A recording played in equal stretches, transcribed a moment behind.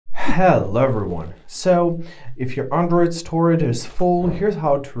Hello everyone. So if your Android storage is full, here's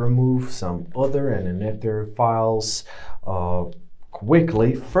how to remove some other and unnecessary files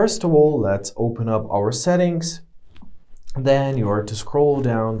quickly. First of all, let's open up our settings. Then you are to scroll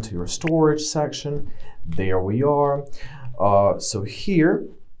down to your storage section. There we are. So here,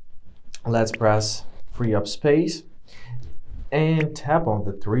 let's press free up space and tap on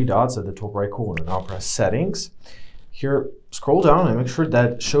the three dots at the top right corner. Now press settings. Here, scroll down and make sure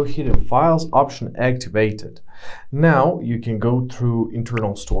that show hidden files option activated. Now you can go through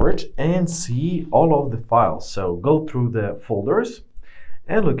internal storage and see all of the files. So go through the folders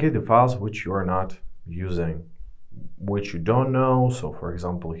and locate the files which you are not using, which you don't know. So for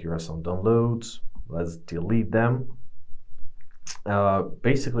example, here are some downloads. Let's delete them.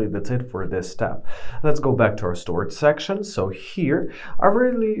 Basically that's it for this step. Let's go back to our storage section. So here I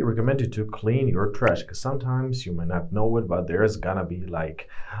really recommend you to clean your trash, because sometimes you may not know it, but there's gonna be like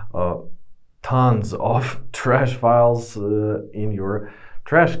tons of trash files in your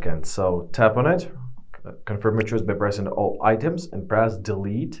trash can. So tap on it, confirm your choice by pressing all items and press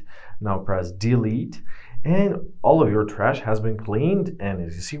delete. Now press delete and all of your trash has been cleaned, and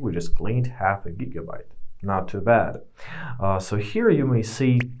as you see, we just cleaned half a gigabyte. Not too bad. So here you may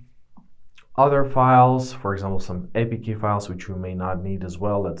see other files, for example, some APK files which you may not need as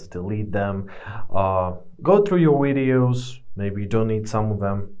well. Let's delete them. Go through your videos. Maybe you don't need some of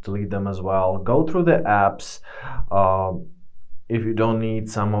them, delete them as well. Go through the apps. If you don't need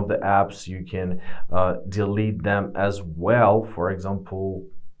some of the apps, you can delete them as well. For example,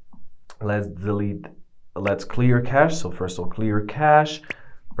 let's clear cache. So first of all, clear cache,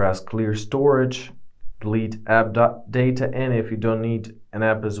 press clear storage, delete app data, and if you don't need an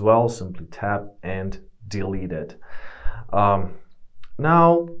app as well, simply tap and delete it.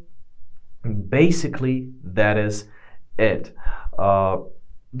 Now basically that is it.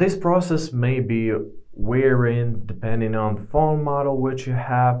 This process may be varying depending on the phone model which you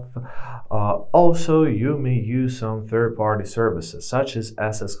have. Also, you may use some third-party services such as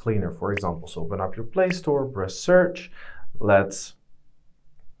SS Cleaner, for example. So open up your Play Store, press search. Let's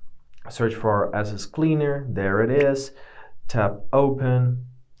search for SS Cleaner. There it is. Tap open,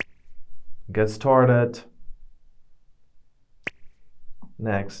 get started.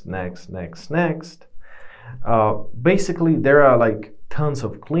 Next. Basically there are like tons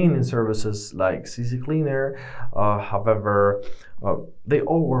of cleaning services like CC Cleaner. However, they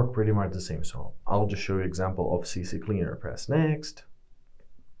all work pretty much the same. So I'll just show you an example of CC Cleaner. Press next.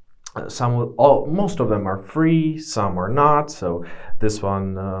 Most of them are free, some are not. So this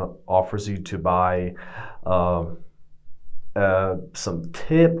one offers you to buy some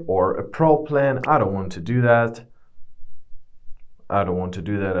tip or a pro plan. I don't want to do that. I don't want to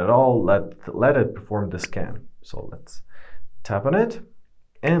do that at all. Let it perform the scan. So let's tap on it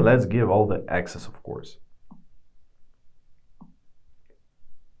and let's give all the access, of course.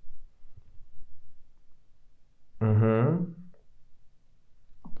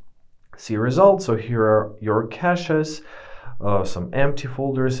 See results. So here are your caches, some empty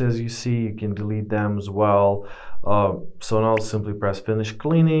folders. As you see, you can delete them as well. So now simply press finish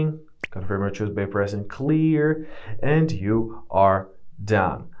cleaning, confirm your choice by pressing clear, and you are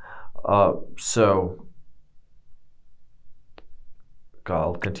done. So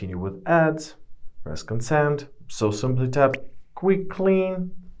I'll continue with ads, press consent. So simply tap quick clean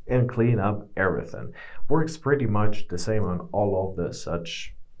and clean up everything. Works pretty much the same on all of the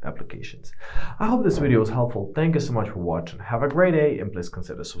such applications. I hope this video was helpful. Thank you so much for watching. Have a great day, and please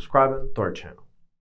consider subscribing to our channel.